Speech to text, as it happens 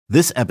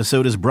This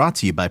episode is brought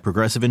to you by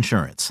Progressive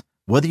Insurance.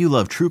 Whether you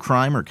love true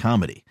crime or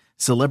comedy,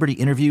 celebrity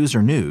interviews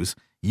or news,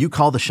 you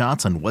call the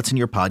shots on what's in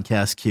your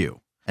podcast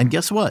queue. And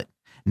guess what?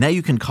 Now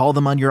you can call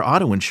them on your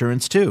auto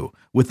insurance too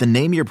with the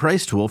Name Your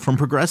Price tool from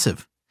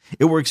Progressive.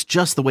 It works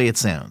just the way it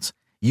sounds.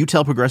 You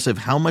tell Progressive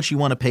how much you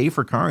want to pay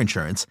for car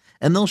insurance,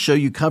 and they'll show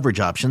you coverage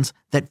options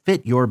that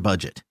fit your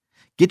budget.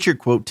 Get your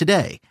quote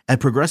today at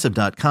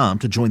Progressive.com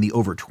to join the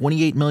over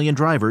 28 million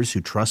drivers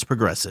who trust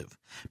Progressive.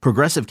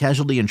 Progressive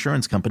Casualty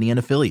Insurance Company and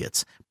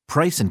Affiliates.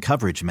 Price and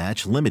coverage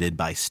match limited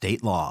by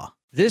state law.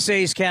 This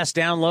A's Cast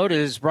download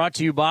is brought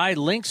to you by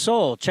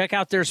Linksoul. Check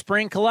out their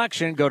spring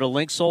collection. Go to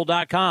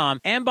linksoul.com.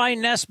 And by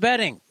Nest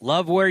Bedding.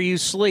 Love where you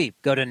sleep.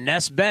 Go to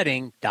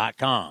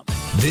nestbedding.com.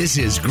 This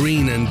is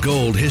Green and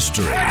Gold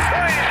history.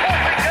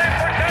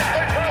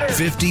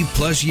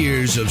 50-plus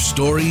years of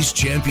stories,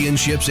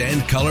 championships,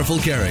 and colorful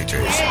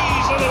characters. A's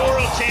are the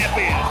world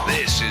champions.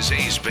 This is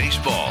A's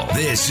Baseball.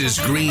 This is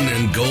Green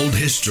and Gold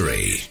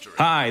history.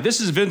 Hi, this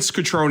is Vince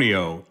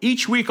Cotroneo.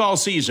 Each week all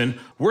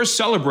season, we're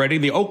celebrating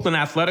the Oakland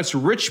Athletics'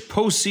 rich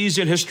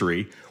postseason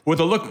history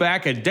with a look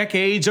back at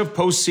decades of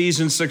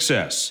postseason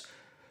success.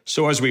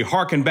 So as we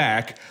harken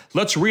back,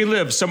 let's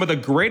relive some of the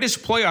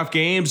greatest playoff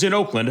games in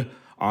Oakland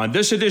on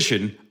this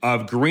edition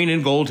of Green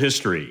and Gold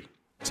history.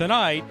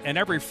 Tonight and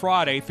every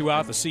Friday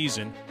throughout the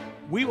season,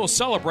 we will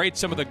celebrate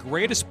some of the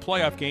greatest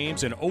playoff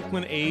games in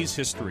Oakland A's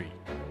history.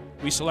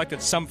 We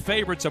selected some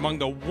favorites among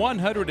the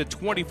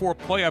 124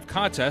 playoff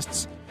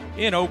contests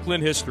in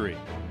Oakland history.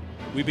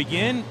 We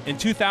begin in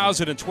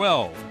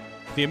 2012,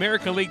 the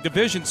American League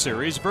Division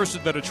Series versus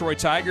the Detroit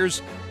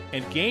Tigers,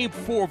 and Game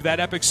 4 of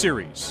that epic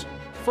series.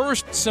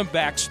 First, some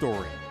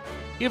backstory.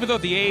 Even though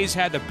the A's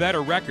had the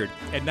better record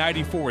at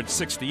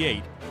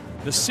 94-68,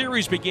 the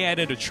series began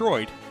in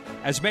Detroit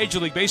as Major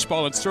League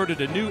Baseball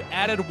inserted a new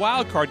added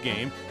wildcard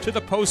game to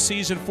the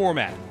postseason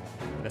format.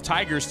 The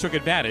Tigers took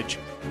advantage,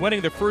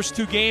 winning the first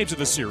two games of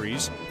the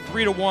series,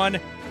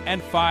 3-1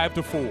 and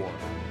 5-4.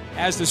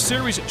 As the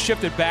series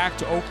shifted back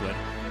to Oakland,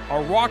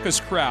 a raucous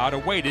crowd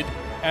awaited,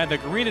 and the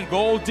Green and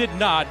Gold did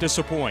not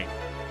disappoint.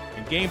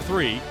 In Game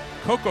 3,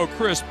 Coco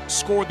Crisp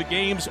scored the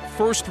game's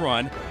first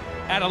run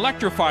and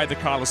electrified the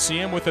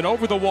Coliseum with an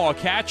over-the-wall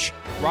catch,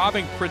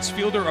 robbing Prince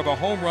Fielder of a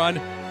home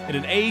run in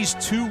an A's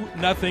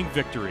 2-0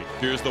 victory.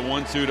 Here's the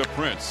 1-2 to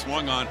Prince.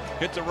 Swung on,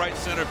 hit to right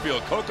center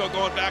field. Coco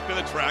going back to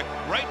the track,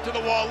 right to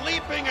the wall,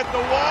 leaping at the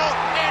wall.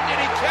 And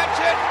did he catch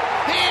it?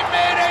 He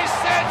made a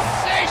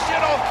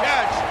sensational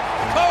catch.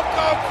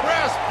 Coco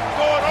Crisp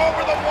going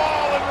over the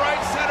wall in right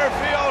center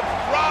field,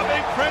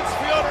 robbing Prince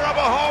Fielder of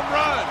a home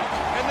run.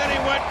 And then he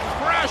went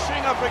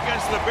crashing up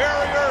against the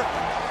barrier.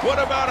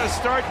 What about a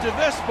start to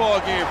this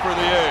ball game for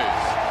the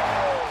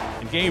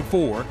A's? In Game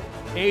 4,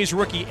 A's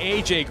rookie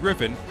A.J.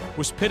 Griffin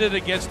was pitted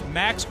against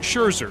Max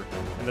Scherzer,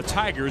 and the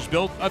Tigers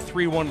built a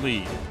 3-1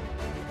 lead.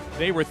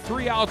 They were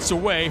 3 outs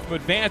away from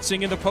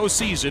advancing in the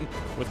postseason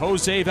with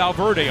Jose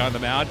Valverde on the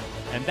mound,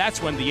 and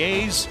that's when the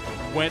A's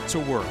went to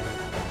work.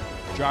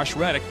 Josh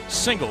Reddick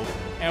singled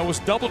and was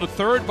doubled to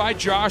third by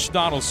Josh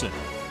Donaldson.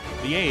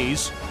 The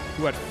A's,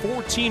 who had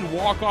 14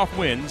 walk-off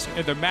wins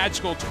in their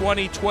magical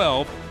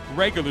 2012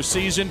 regular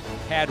season,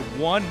 had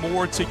one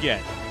more to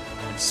get.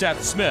 And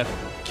Seth Smith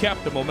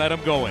kept the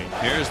momentum going.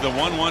 Here's the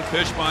 1-1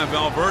 pitch by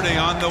Valverde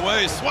on the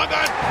way. Swung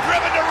on,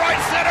 driven to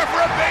right center for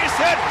a base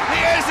hit.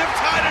 The A's have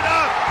tied it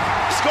up.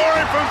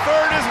 Scoring from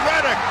third is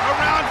Reddick.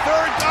 Around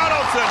third,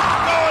 Donaldson.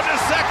 Going to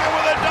second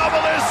with a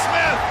double is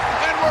Smith.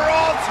 And we're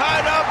all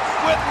tied up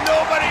with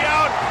nobody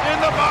out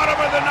in the bottom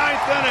of the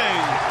 9th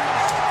inning.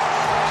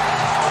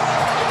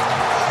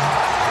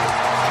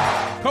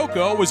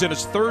 Coco was in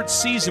his 3rd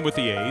season with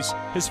the A's,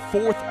 his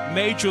 4th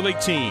Major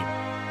League team.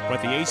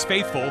 But the A's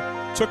faithful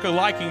took a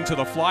liking to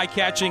the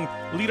fly-catching,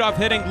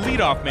 leadoff-hitting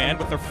leadoff man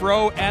with the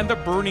fro and the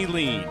Bernie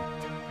lean.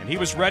 And he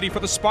was ready for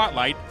the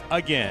spotlight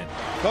again.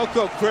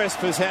 Coco Crisp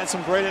has had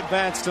some great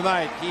at-bats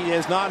tonight. He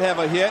does not have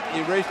a hit.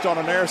 He reached on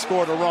an air,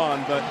 scored a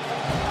run, but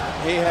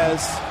he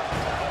has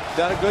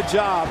done a good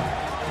job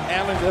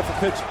handling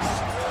different pitches.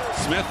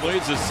 Smith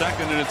leads the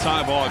second in a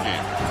tie ball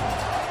game.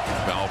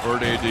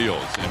 Valverde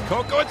deals. And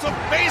Coco, it's a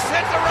base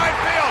hit to right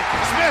field.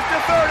 Smith to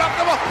third, up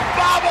the ball.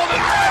 Bobbled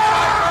and ran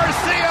by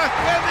Garcia,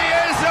 and the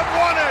A's have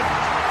won it.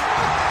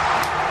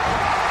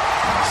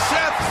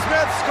 Seth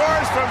Smith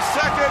scores from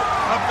second.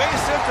 A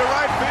base hit to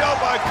right field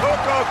by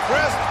Coco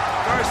Crisp.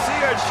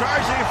 Garcia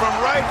charging from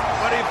right,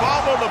 but he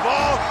bobbled the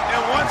ball,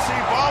 and once he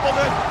bobbled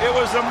it, it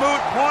was a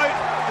moot point.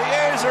 The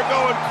A's are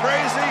going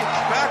crazy,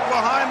 back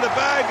behind the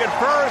bag at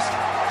first,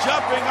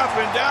 jumping up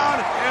and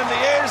down, and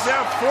the A's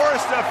have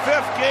forced a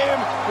 5th game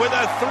with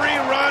a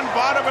 3-run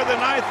bottom of the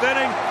 9th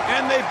inning,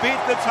 and they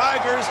beat the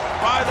Tigers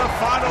by the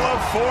final of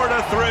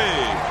 4-3.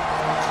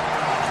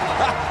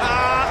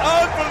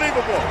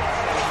 Unbelievable.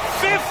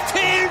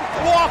 15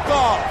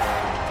 walk-off.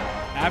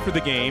 After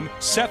the game,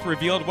 Seth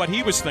revealed what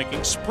he was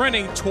thinking,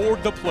 sprinting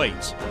toward the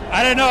plate.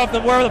 I didn't know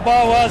where the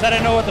ball was. I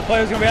didn't know what the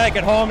play was going to be like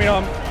at home. You know,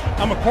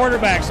 I'm a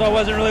quarterback, so I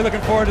wasn't really looking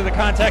forward to the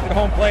contact at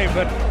home plate,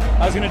 but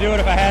I was going to do it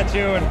if I had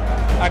to. And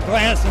I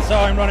glanced and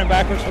saw him running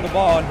backwards for the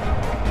ball. And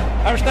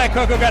I was glad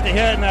Coco got the hit,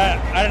 and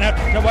I didn't have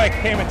to, nobody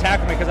came and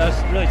tackled me because I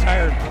was really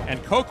tired.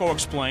 And Coco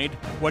explained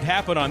what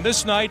happened on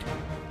this night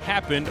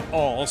happened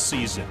all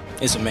season.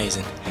 It's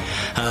amazing.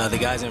 The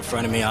guys in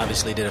front of me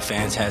obviously did a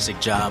fantastic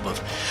job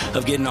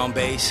of getting on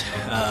base.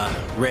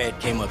 Red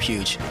came up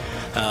huge.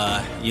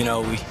 We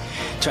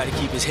tried to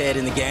keep his head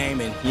in the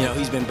game, and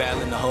he's been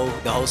battling the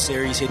whole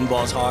series, hitting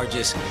balls hard,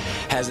 just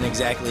hasn't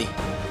exactly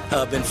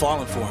been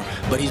falling for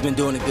him. But he's been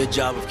doing a good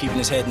job of keeping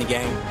his head in the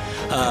game.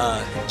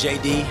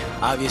 JD,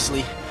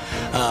 obviously,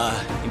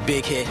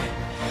 big hit.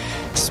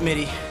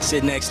 Smitty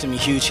sitting next to me,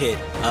 huge hit.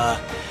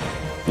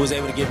 Was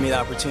able to give me the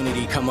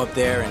opportunity to come up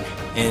there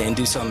and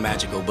do something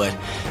magical. But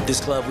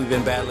this club, we've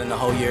been battling the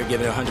whole year,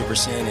 giving it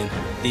 100%,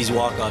 and these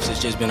walk-offs has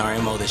just been our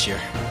MO this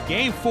year.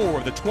 Game 4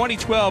 of the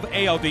 2012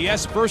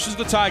 ALDS versus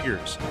the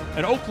Tigers.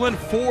 An Oakland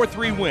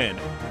 4-3 win.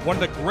 One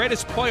of the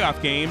greatest playoff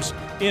games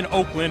in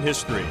Oakland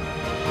history.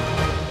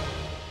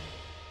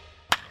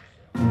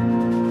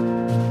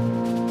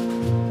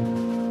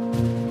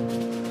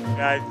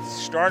 I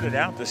started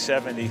out the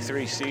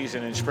 73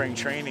 season in spring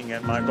training,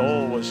 and my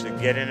goal was to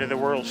get into the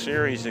World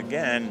Series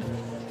again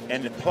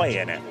and to play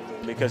in it,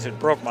 because it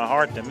broke my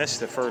heart to miss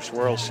the first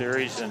World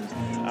Series, and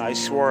I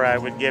swore I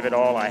would give it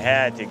all I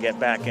had to get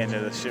back into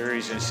the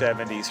series in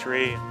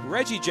 73.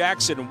 Reggie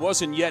Jackson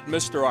wasn't yet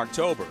Mr.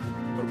 October,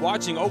 but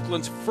watching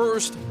Oakland's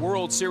first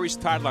World Series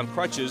title on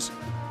crutches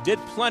did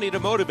plenty to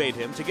motivate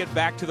him to get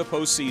back to the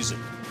postseason.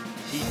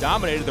 He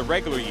dominated the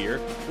regular year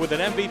with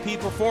an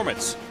MVP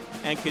performance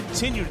and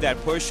continued that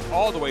push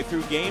all the way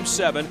through Game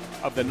 7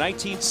 of the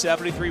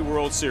 1973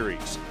 World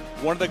Series,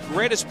 one of the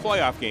greatest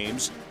playoff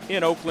games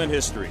in Oakland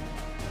history.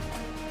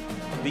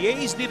 The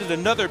A's needed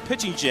another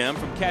pitching gem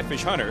from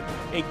Catfish Hunter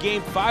in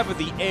Game 5 of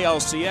the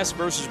ALCS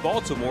versus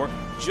Baltimore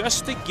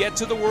just to get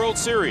to the World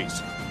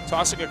Series,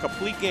 tossing a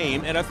complete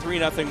game and a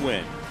 3-0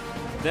 win.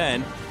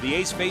 Then, the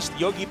A's faced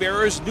Yogi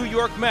Berra's New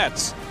York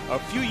Mets, a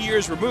few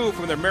years removed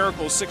from their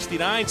Miracle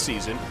 69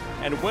 season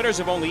and winners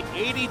of only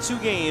 82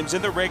 games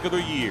in the regular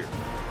year.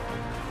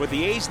 But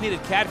the A's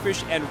needed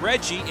Catfish and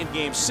Reggie in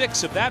Game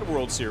 6 of that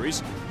World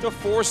Series to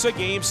force a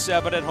Game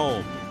 7 at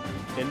home.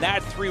 In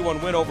that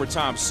 3-1 win over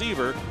Tom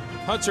Seaver,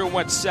 Hunter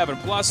went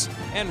 7+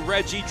 and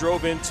Reggie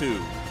drove in 2.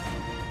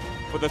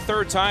 For the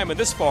third time in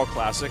this fall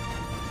classic,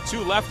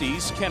 two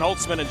lefties, Ken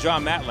Holtzman and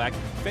John Matlack,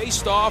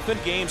 faced off in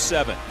Game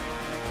 7.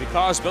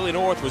 Because Billy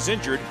North was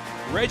injured,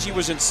 Reggie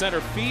was in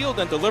center field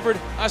and delivered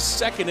a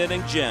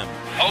second-inning gem.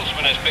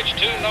 Holtzman has pitched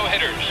 2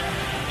 no-hitters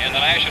in the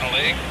National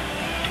League,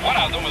 one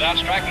of them without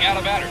striking out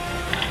a batter.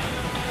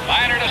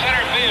 Liner to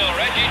center field,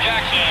 Reggie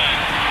Jackson.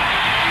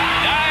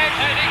 Dives,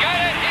 has he got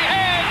it? He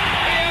has!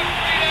 He has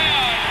 3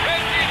 down,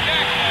 Reggie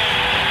Jackson.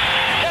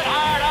 Hit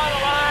hard on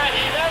the line,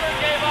 he never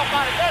gave up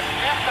on it, just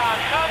kept on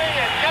coming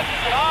and kept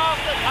it off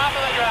the top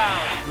of the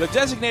ground. The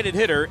designated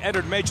hitter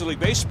entered Major League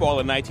Baseball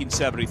in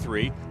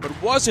 1973, but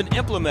wasn't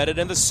implemented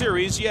in the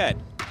series yet.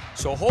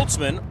 So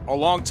Holtzman, a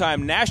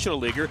longtime National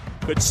Leaguer,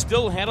 could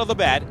still handle the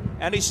bat,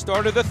 and he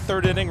started the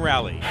third-inning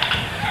rally. Holtzman,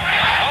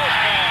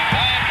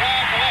 line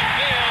drive to left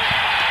field.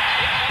 He's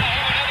going to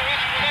have another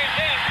extra base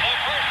hit. The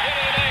first hit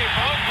of the day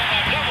for Oakland,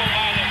 a double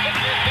by the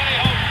pitcher, Kenny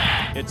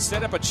Holtzman. It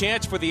set up a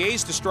chance for the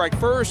A's to strike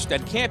first,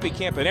 and Campy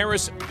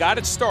Campaneris got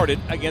it started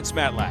against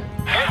Matlack.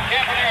 Kurt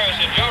Campaneris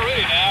and Joe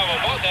Rudy now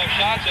will both have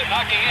shots at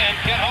knocking in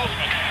Ken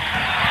Holtzman.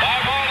 Fly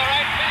ball to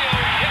right field,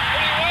 hit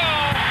pretty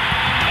well,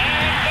 and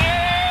there you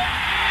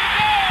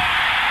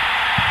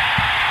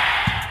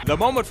go! The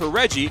moment for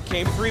Reggie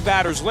came 3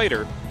 batters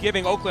later,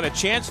 giving Oakland a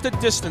chance to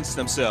distance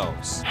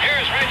themselves.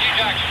 Here's Reggie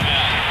Jackson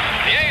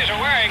now. The A's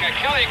are wearing a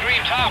Kelly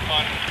green top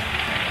on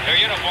their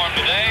uniform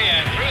today,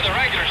 and through the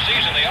regular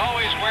season they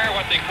always wear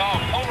what they call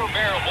polar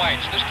bear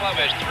whites. This club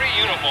has 3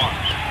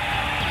 uniforms.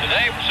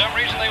 Today, for some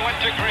reason, they went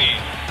to green.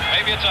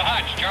 Maybe it's a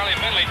hunch. Charlie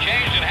Finley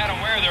changed and had them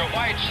wear their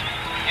whites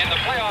in the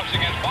playoffs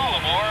against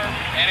Baltimore,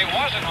 and it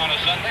wasn't on a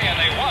Sunday, and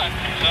they won.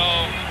 So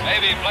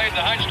maybe he played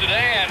the hunch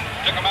today and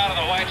took them out of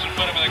the whites and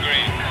put them in the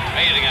green.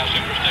 Amazing how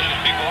superstitious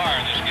people are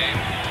in this game.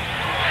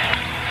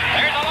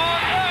 There's a long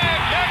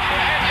drive.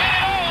 Jackson has hit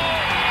it all,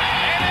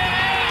 and it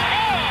is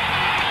gone.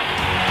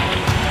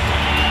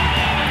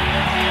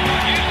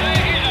 You say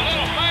he's a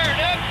little fired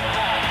up?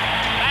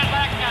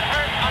 Matlack got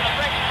hurt on the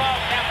breaking ball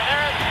of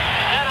Campaneris,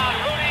 and then on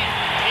Rudy,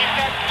 he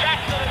got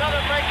Jackson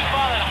another breaking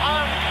ball that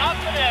hung up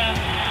and in.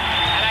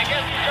 And I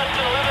guess he's just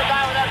going to live or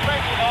die with that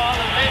breaking ball,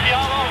 and maybe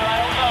all over, I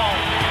don't know.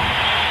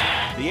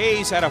 The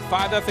A's had a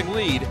 5-0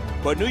 lead,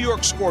 but New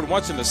York scored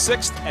once in the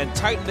 6th and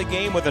tightened the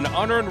game with an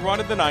unearned run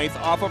in the 9th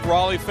off of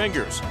Raleigh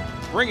Fingers,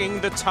 bringing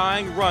the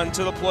tying run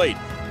to the plate.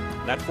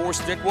 That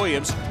forced Dick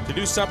Williams to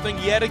do something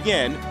yet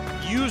again,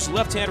 use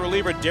left-hand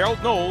reliever Darrell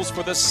Knowles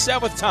for the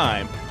 7th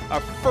time, a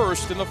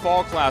first in the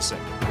Fall Classic.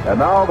 And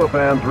now the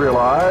fans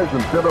realize,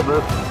 instead of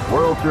this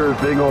World Series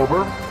being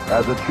over,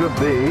 as it should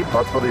be,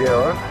 but for the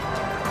error,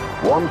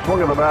 one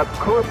swing of the bat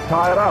could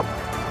tie it up.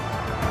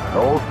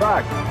 Knowles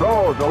back,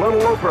 throws a little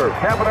looper.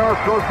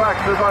 Campaneris goes back,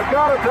 says, I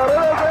got it, that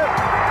is it!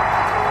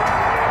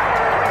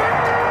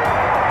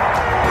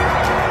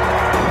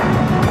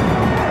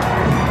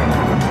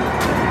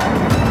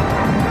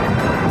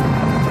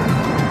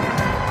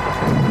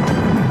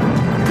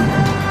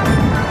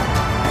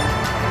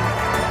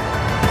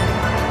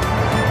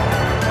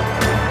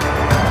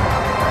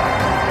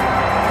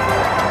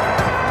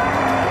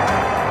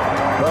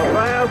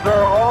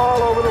 are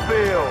all over the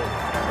field.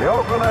 The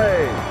Oakland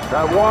A's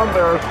have won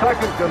their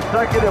second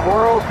consecutive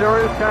World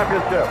Series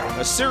championship.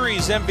 A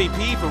series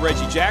MVP for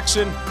Reggie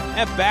Jackson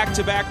and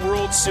back-to-back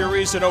World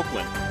Series in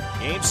Oakland.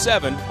 Game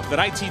 7 of the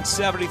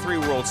 1973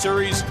 World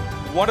Series,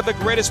 one of the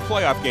greatest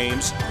playoff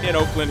games in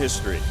Oakland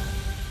history.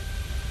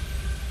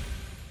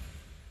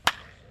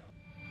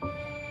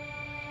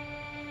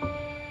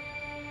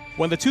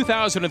 When the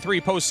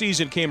 2003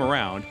 postseason came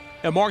around,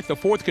 it marked the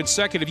 4th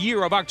consecutive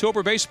year of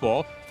October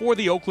baseball for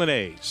the Oakland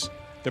A's.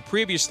 The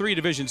previous 3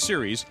 division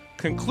series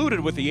concluded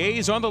with the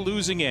A's on the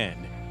losing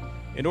end.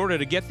 In order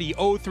to get the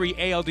 0-3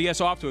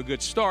 ALDS off to a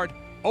good start,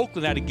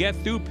 Oakland had to get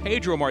through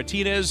Pedro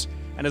Martinez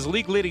and his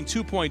league-leading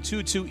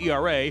 2.22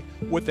 ERA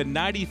with the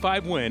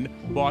 95-win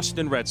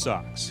Boston Red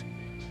Sox.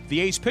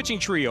 The A's pitching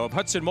trio of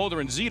Hudson, Mulder,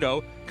 and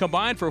Zito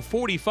combined for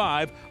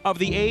 45 of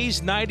the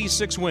A's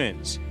 96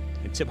 wins.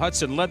 And Tip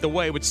Hudson led the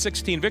way with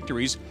 16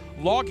 victories,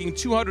 logging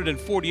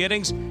 240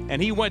 innings,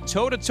 and he went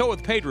toe-to-toe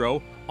with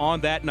Pedro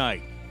on that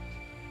night.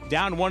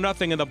 Down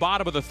 1-0 in the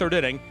bottom of the 3rd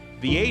inning,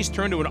 the A's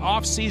turned to an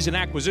off-season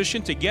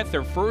acquisition to get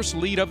their first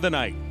lead of the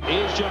night.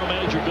 A's general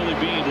manager Billy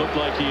Beane looked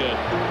like he had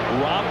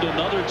robbed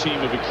another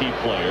team of a key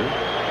player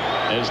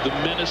as the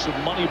menace of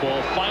Moneyball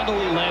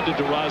finally landed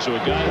Durazo,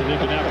 a guy that they've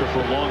been after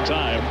for a long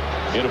time.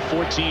 He had a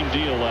 4-team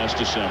deal last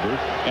December,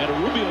 and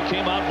Rubio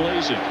came out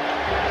blazing.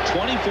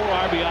 24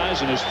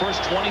 RBIs in his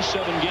first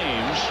 27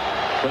 games,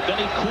 but then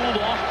he cooled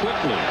off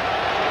quickly.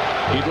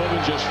 He drove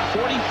in just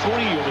 43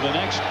 over the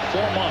next 4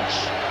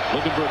 months.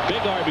 Looking for a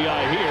big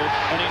RBI here,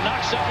 and he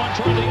knocks that one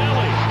toward the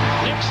alley.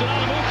 Nixon on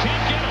the move,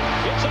 can't get it.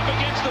 It's up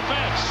against the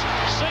fence.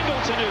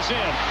 Singleton is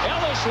in.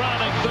 Ellis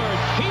rounding 3rd.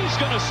 He's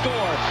going to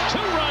score. 2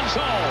 runs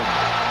home.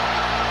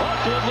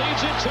 Oakland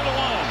leads it 2-1.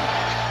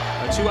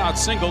 A 2-out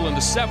single in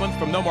the 7th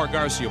from Nomar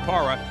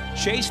Garciaparra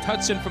chased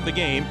Hudson from the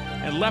game,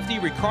 and lefty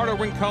Ricardo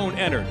Rincon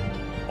entered,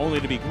 only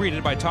to be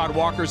greeted by Todd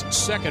Walker's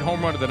 2nd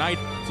home run of the night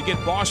to get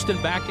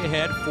Boston back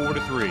ahead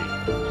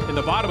 4-3. In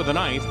the bottom of the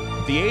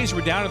 9th, the A's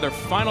were down to their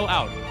final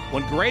out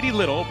when Grady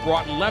Little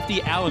brought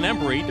lefty Alan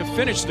Embry to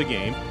finish the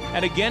game,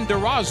 and again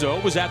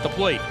Durazo was at the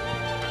plate.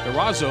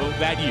 Durazo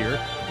that year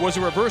was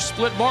a reverse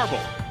split marble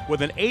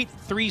with an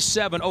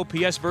 8.37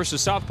 OPS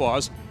versus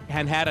Southpaws,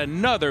 and had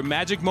another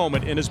magic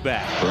moment in his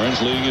bat. Burns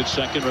leading at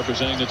 2nd,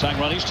 representing the tying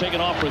run. He's taken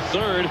off for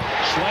 3rd.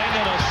 Swing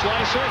and a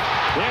slicer.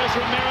 There's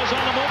Ramirez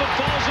on the move. It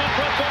falls in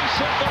for a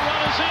base hit. The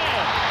run is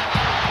in.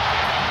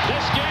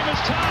 This game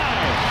is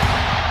tied.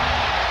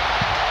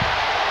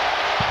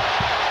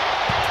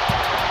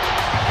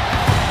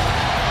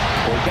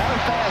 Well, he got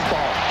a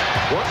fastball.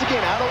 Once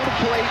again, out over the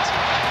plate.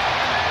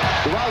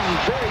 Durazo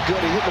is very good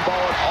at hitting the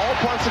ball at all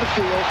parts of the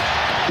field.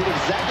 Did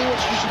exactly what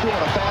you should do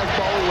on a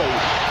fastball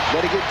late.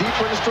 Let it get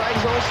deeper in the strike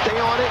zone, stay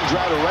on it, and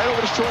drive it right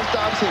over the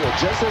shortstop's head,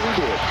 just as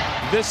he did.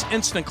 This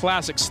instant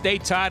classic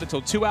stayed tied until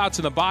 2 outs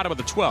in the bottom of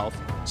the 12th,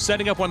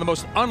 setting up one of the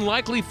most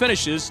unlikely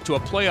finishes to a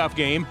playoff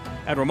game,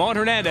 and Ramon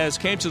Hernandez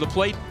came to the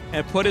plate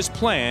and put his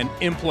plan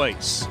in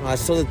place. I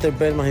saw that Ted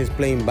Bergman is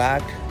playing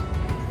back,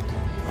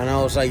 and I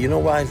was like, you know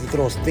what, I have to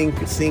throw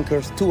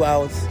sinkers, 2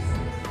 outs.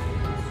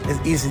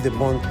 It's easy to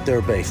bunt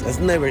third base. It's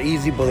never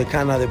easy, but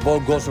the ball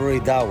goes already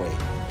that way.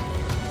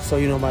 So,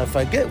 if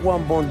I get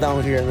one bunt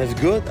down here and it's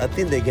good, I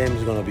think the game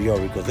is going to be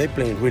over because they're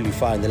playing really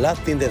fine. The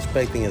last thing they're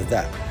expecting is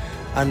that.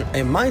 And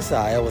in my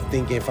side, I was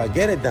thinking if I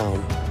get it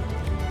down,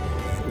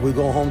 we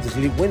go home to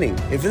sleep winning.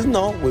 If it's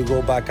no, we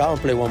go back out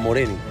and play one more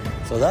inning.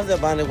 So that's the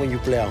advantage when you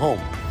play at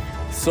home.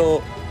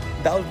 So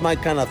that was my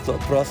kind of thought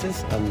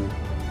process. And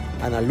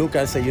I look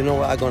and say, you know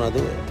what, I'm going to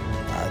do it.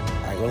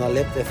 I'm going to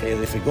let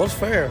if it goes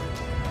fair,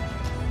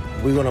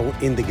 we're going to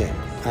win the game.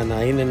 And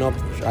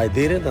I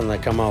did it, and I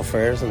come out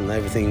first, and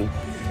everything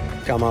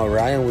come out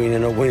right, and we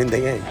ended up winning the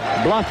game.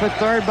 Bluff at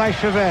 3rd by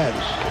Chavez.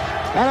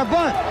 And a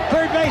bunt,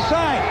 3rd base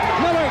side.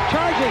 Miller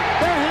charging,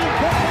 barehand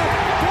pick up.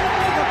 Can't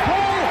make a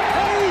play.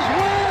 A's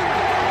win.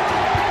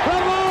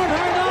 Ramon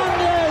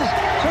Hernandez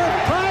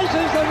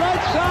surprises the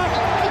Red Sox.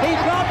 He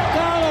dropped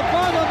down a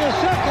bunt on the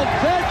 2nd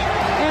pitch,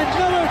 and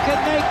Miller can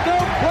make no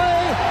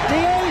play. The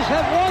A's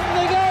have won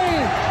the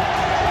game.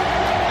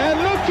 And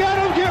look at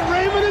him get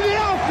Raymond in the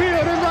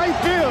outfield in right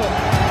field.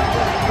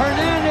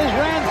 Hernandez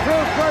ran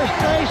through first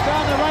base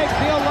on the right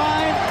field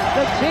line.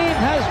 The team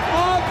has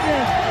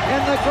Ogden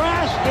in the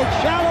grass in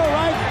shallow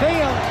right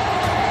field.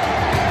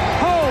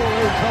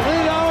 Holy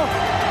Toledo,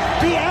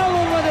 the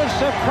element of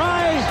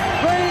surprise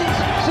reigns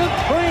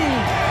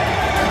supreme.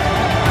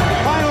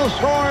 Final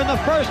score in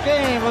the first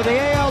game of the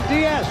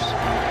ALDS.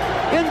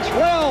 In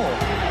 12,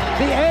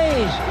 the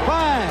A's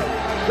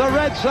 5, the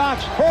Red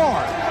Sox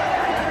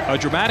 4. A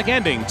dramatic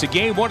ending to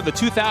Game 1 of the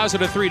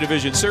 2003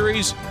 Division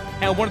Series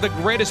and one of the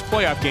greatest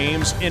playoff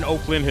games in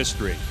Oakland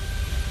history.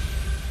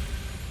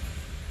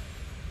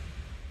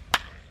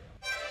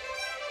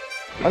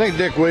 I think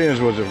Dick Williams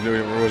was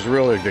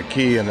really the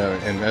key in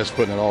us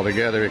putting it all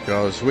together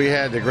because we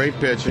had the great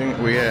pitching,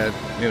 we had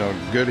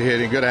good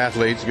hitting, good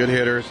athletes, good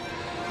hitters.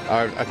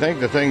 I think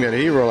the thing that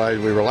he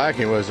realized we were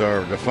lacking was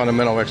the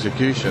fundamental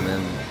execution,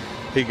 and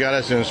he got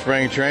us in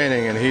spring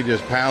training, and he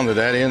just pounded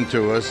that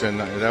into us, and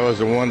that was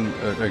the one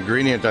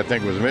ingredient I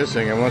think was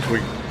missing. And once we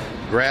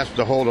grasped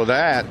a hold of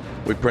that,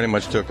 we pretty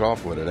much took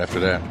off with it after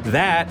that.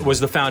 That was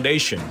the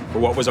foundation for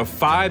what was a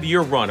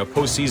 5-year run of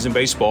postseason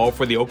baseball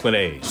for the Oakland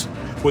A's.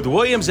 With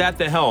Williams at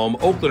the helm,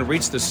 Oakland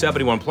reached the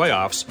 71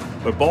 playoffs,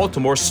 but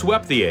Baltimore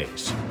swept the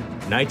A's.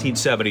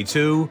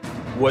 1972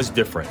 was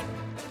different.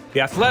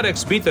 The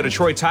Athletics beat the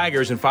Detroit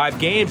Tigers in 5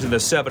 games in the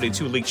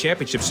 72 League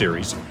Championship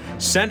Series,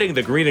 sending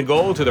the Green and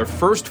Gold to their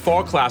first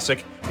Fall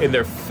Classic in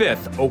their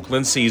 5th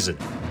Oakland season.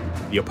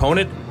 The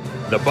opponent,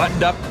 the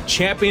buttoned-up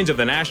champions of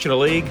the National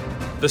League,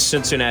 the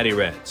Cincinnati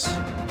Reds.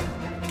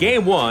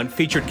 Game 1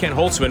 featured Ken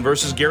Holtzman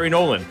versus Gary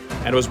Nolan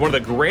and was one of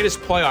the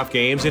greatest playoff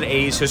games in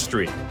A's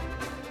history.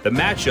 The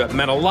matchup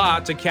meant a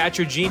lot to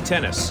catcher Gene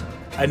Tennis,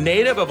 a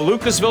native of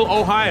Lucasville,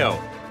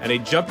 Ohio, and he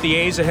jumped the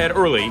A's ahead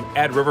early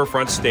at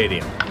Riverfront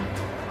Stadium.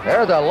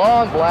 There's a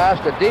long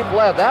blast to deep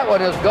left. That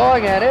one is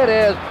going, and it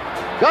is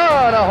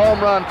gone. A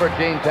home run for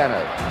Gene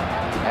Tennis.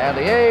 And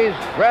the A's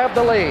grab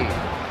the lead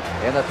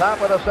in the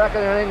top of the 2nd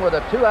inning with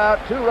a 2-out,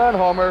 2-run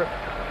homer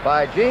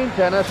by Gene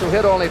Tennis, who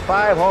hit only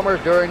 5 homers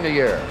during the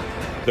year.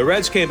 The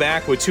Reds came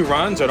back with 2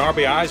 runs on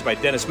RBIs by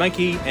Dennis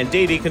Menke and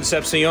Davey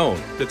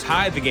Concepcion to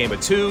tie the game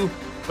at 2,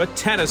 but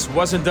Tennis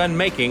wasn't done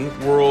making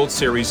World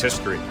Series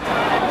history.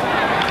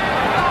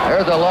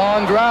 There's a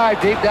long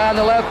drive deep down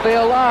the left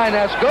field line.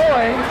 That's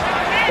going.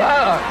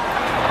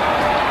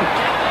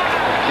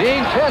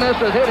 Gene Tennis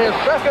has hit his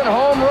 2nd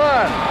home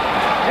run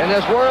in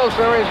this World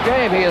Series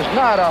game. He is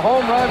not a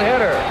home run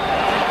hitter.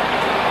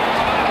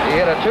 He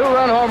hit a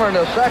 2-run homer in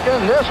the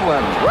 2nd. This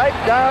one right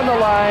down the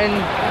line,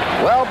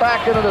 well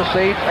back into the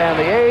seats, and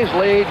the A's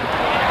lead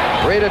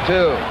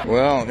 3-2.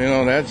 Well,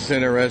 that's an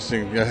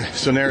interesting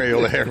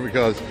scenario there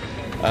because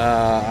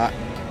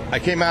I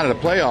came out of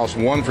the playoffs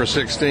 1 for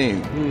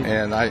 16,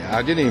 and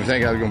I didn't even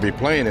think I was going to be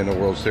playing in the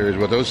World Series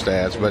with those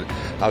stats. But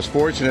I was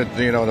fortunate, to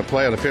the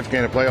 5th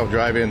game of the playoff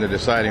drive in the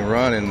deciding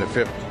run in the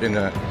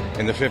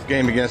 5th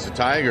game against the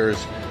Tigers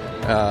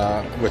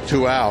with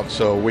 2 outs.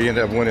 So we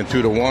ended up winning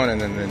 2-1, and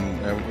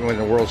then winning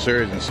the World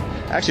Series. And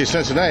actually,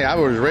 Cincinnati, I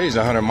was raised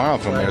 100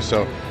 miles from there,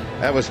 so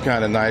that was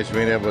kind of nice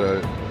being able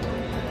to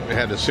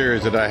have the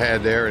series that I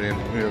had there,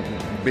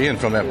 and being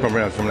from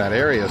that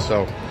area.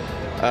 So.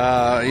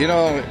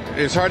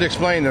 It's hard to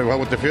explain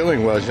what the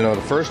feeling was. The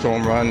first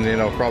home run,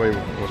 probably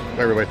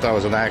everybody thought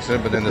was an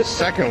accident. But then the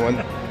second one,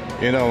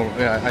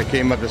 I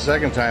came up the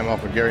second time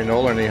off of Gary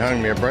Nolan, and he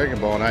hung me a breaking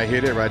ball, and I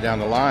hit it right down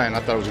the line. I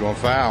thought it was going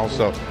foul,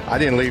 so I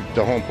didn't leave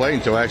the home plate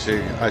until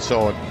actually I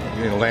saw it,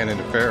 land in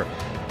the fair.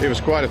 It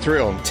was quite a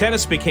thrill.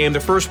 Tennis became the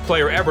first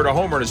player ever to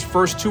homer in his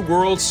first 2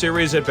 World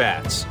Series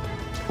at-bats.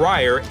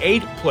 Prior,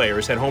 8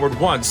 players had homered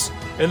once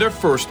in their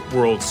first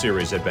World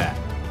Series at-bat.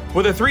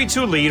 With a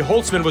 3-2 lead,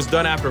 Holtzman was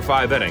done after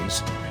 5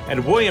 innings,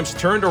 and Williams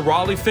turned to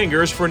Raleigh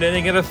Fingers for an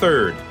inning and a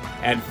third,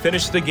 and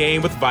finished the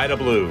game with Vida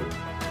Blue.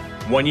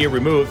 1 year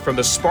removed from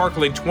the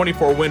sparkling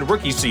 24-win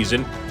rookie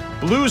season,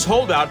 Blues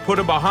holdout put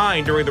him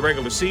behind during the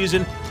regular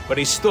season, but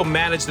he still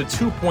managed the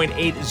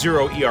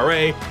 2.80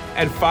 ERA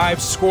and 5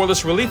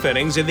 scoreless relief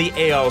innings in the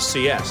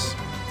ALCS.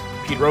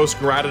 Pete Rose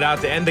grounded out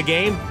to end the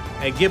game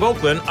and give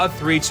Oakland a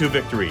 3-2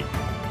 victory.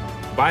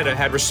 Vida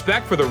had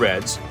respect for the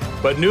Reds,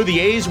 but knew the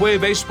A's way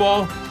of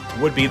baseball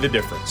would be the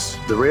difference.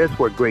 The Reds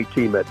were a great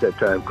team at that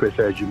time, Chris,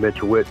 as you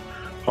mentioned, with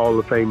Hall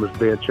of Famers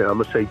bench. I'm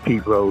going to say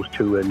Pete Rose,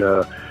 too, and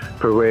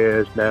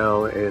Perez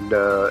now, and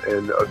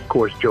of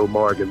course, Joe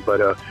Morgan.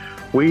 But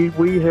we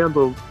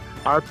handled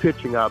our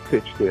pitching,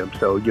 outpitched them.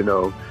 So,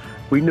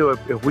 we knew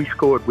if we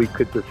scored, we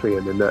could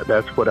defend, and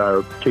that's what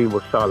our team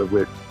was solid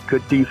with.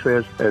 Good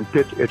defense, and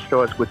pitch. It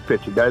starts with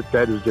pitching.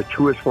 That is the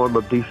truest form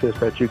of defense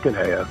that you can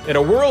have. In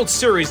a World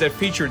Series that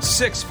featured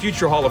 6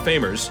 future Hall of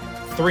Famers,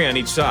 3 on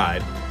each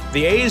side,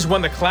 the A's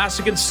won the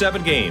Classic in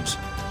 7 games,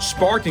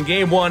 sparked in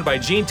Game 1 by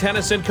Gene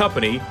Tennis and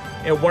company,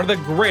 in one of the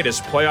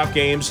greatest playoff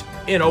games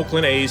in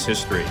Oakland A's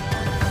history.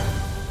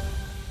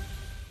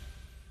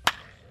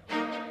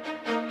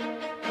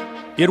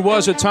 It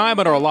was a time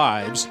in our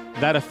lives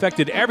that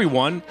affected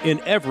everyone in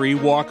every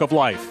walk of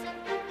life.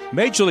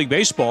 Major League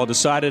Baseball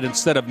decided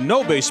instead of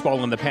no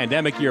baseball in the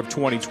pandemic year of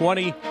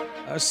 2020,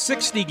 a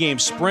 60-game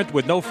sprint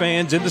with no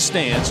fans in the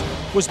stands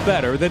was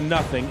better than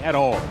nothing at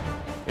all.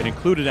 It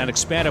included an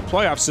expanded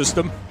playoff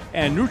system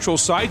and neutral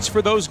sites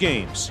for those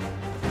games.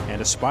 And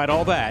despite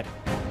all that,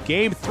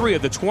 Game 3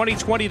 of the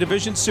 2020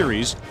 Division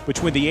Series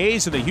between the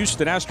A's and the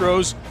Houston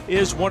Astros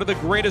is one of the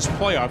greatest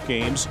playoff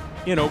games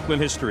in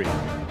Oakland history.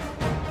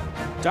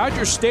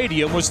 Dodger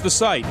Stadium was the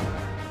site.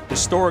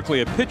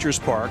 Historically a pitcher's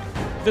park,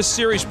 this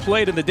series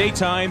played in the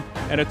daytime,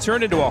 and it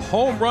turned into a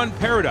home run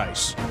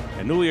paradise.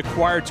 And newly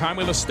acquired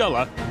Tommy La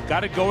Stella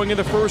got it going in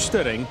the first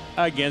inning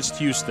against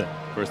Houston.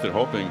 First, they're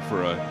hoping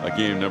for a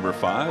game number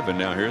 5, and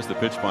now here's the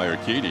pitch by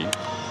Urquidy.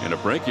 And a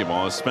breaking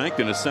ball is spanked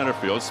into center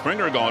field.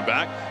 Springer going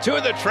back to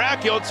the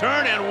track. He'll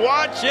turn and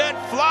watch it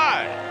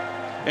fly.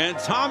 And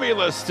Tommy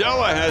La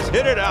Stella has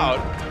hit it out,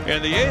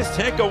 and the A's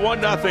take a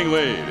 1-0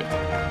 lead.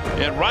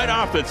 And right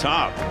off the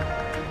top,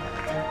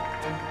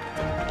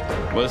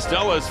 La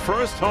Stella's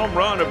first home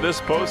run of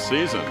this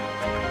postseason.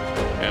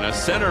 And a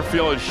center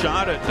field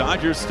shot at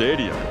Dodger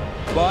Stadium.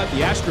 But the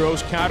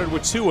Astros countered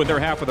with 2 in their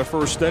half of the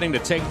first inning to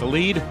take the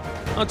lead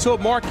until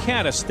Mark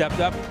Canha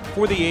stepped up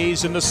for the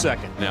A's in the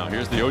second. Now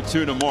here's the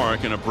 0-2 to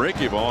Mark, and a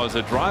breaking ball as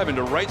a drive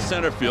into right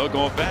center field.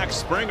 Going back,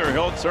 Springer,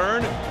 he'll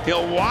turn,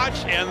 he'll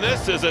watch, and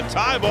this is a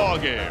tie ball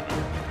game.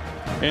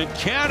 And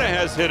Canha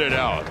has hit it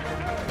out.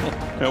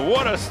 And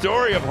what a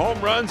story of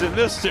home runs in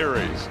this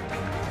series.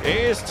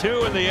 A's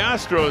 2 and the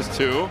Astros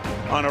 2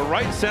 on a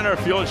right center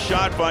field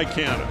shot by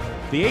Canha.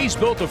 The A's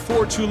built a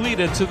 4-2 lead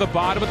into the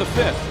bottom of the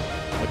 5th.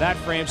 But that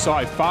frame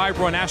saw a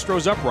 5-run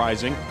Astros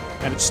uprising,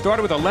 and it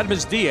started with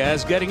Aledmys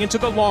Diaz getting into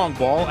the long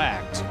ball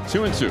act.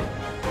 2-2.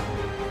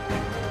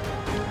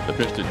 The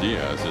pitch to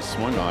Diaz is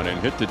swung on and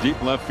hit to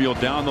deep left field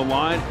down the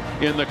line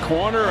in the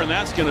corner, and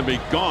that's going to be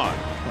gone.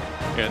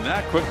 And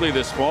that quickly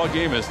this ball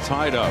game is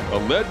tied up.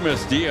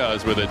 Aledmys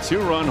Diaz with a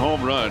 2-run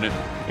home run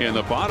in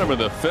the bottom of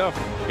the 5th.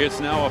 It's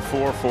now a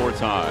 4-4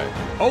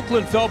 tie.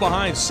 Oakland fell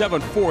behind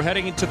 7-4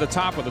 heading into the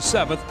top of the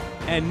 7th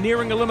and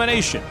nearing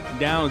elimination,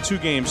 down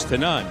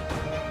 2-0.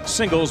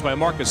 Singles by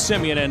Marcus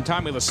Semien and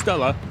Tommy La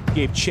Stella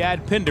gave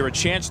Chad Pinder a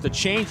chance to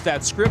change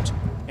that script,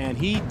 and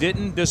he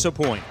didn't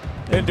disappoint.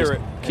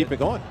 Pinder keep it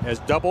going. Has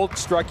doubled,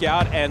 struck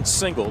out, and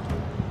singled.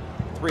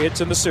 3 hits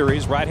in the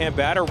series. Right-hand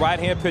batter,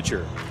 right-hand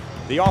pitcher.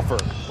 The offer,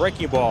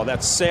 breaking ball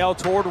that sailed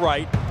toward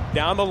right,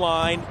 down the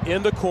line,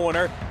 in the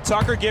corner.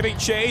 Tucker giving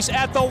chase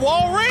at the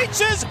wall,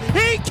 reaches,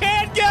 he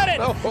can't get it!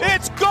 Oh.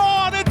 It's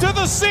gone into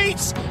the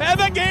seats, and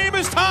the game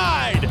is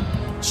tied!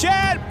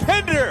 Chad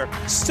Pinder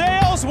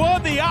sails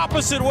one the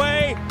opposite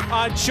way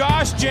on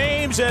Josh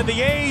James, and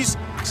the A's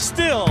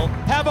still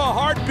have a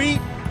heartbeat.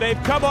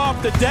 They've come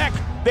off the deck.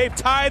 They've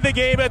tied the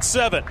game at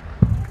 7.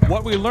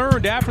 What we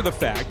learned after the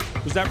fact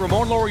was that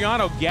Ramon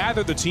Laureano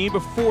gathered the team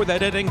before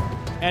that inning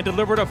and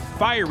delivered a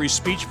fiery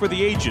speech for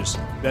the ages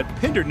that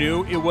Pinder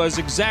knew it was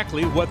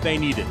exactly what they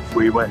needed.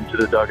 We went into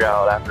the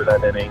dugout after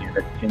that inning, and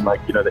it seemed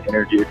like, the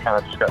energy had kind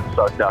of just got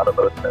sucked out of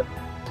us. And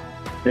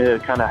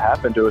it kind of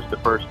happened to us the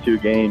first 2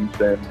 games,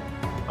 and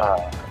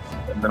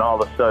then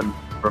all of a sudden,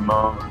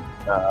 Ramon,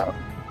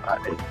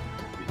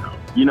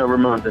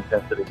 Ramon's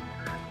intensity.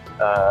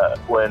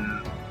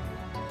 When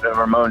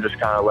Ramon just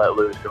kind of let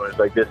loose, and was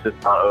like, "This is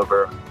not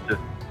over. This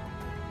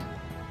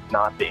is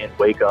not the end.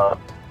 Wake up!"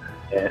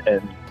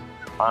 And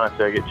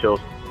honestly, I get chills,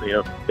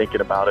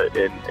 thinking about it,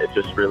 and it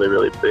just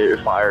really,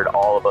 it fired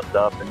all of us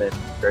up. And then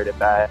straight at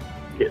bat,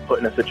 get put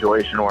in a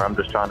situation where I'm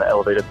just trying to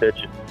elevate a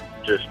pitch and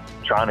just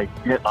trying to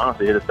hit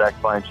a sac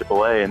fly and chip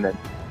away, and then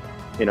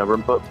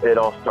it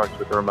all starts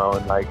with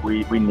Ramon. Like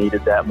we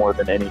needed that more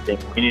than anything.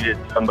 We needed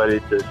somebody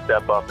to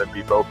step up and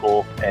be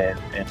vocal, and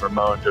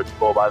Ramon took the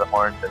bull by the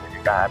horns. And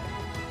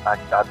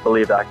I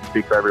believe that I can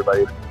speak for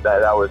everybody.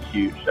 That was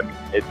huge. I mean,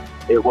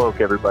 it woke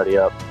everybody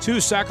up. 2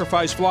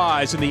 sacrifice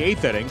flies in the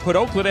 8th inning put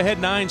Oakland ahead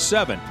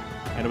 9-7,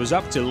 and it was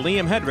up to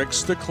Liam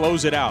Hendriks to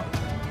close it out.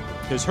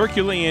 His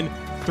Herculean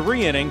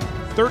 3-inning,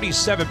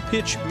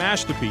 37-pitch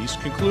masterpiece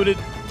concluded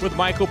with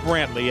Michael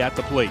Brantley at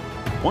the plate.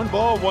 1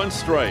 ball, 1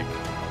 strike.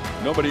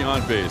 Nobody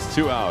on base,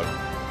 2 out.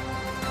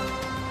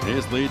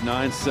 His lead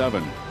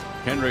 9-7.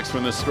 Hendriks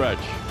from the stretch.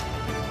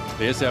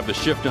 They just have the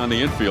shift on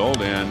the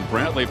infield, and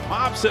Brantley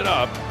pops it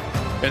up,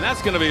 and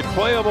that's going to be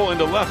playable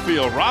into left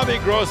field. Robbie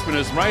Grossman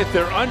is right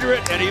there under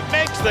it, and he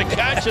makes the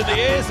catch, and the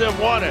A's have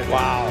won it.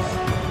 Wow.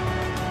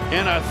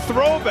 And a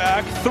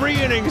throwback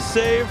 3-inning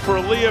save for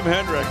Liam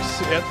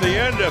Hendriks at the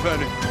end of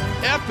an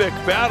epic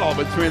battle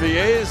between the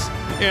A's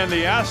and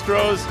the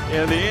Astros,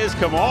 and the A's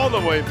come all the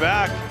way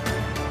back.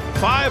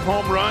 5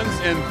 home runs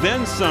and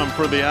then some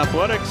for the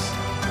Athletics,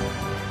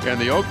 and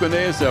the Oakland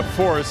A's have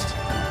forced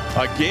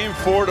a Game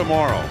 4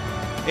 tomorrow.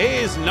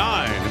 A's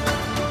 9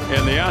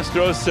 and the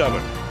Astros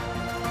 7.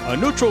 A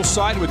neutral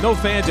site with no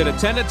fans in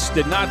attendance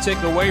did not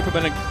take away from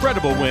an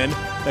incredible win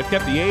that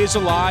kept the A's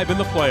alive in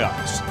the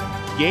playoffs.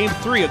 Game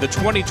 3 of the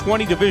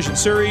 2020 Division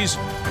Series,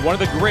 one of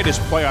the greatest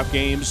playoff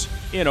games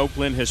in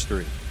Oakland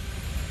history.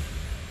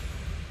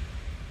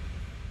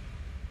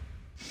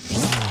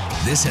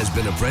 This has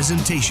been a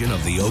presentation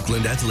of the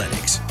Oakland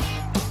Athletics.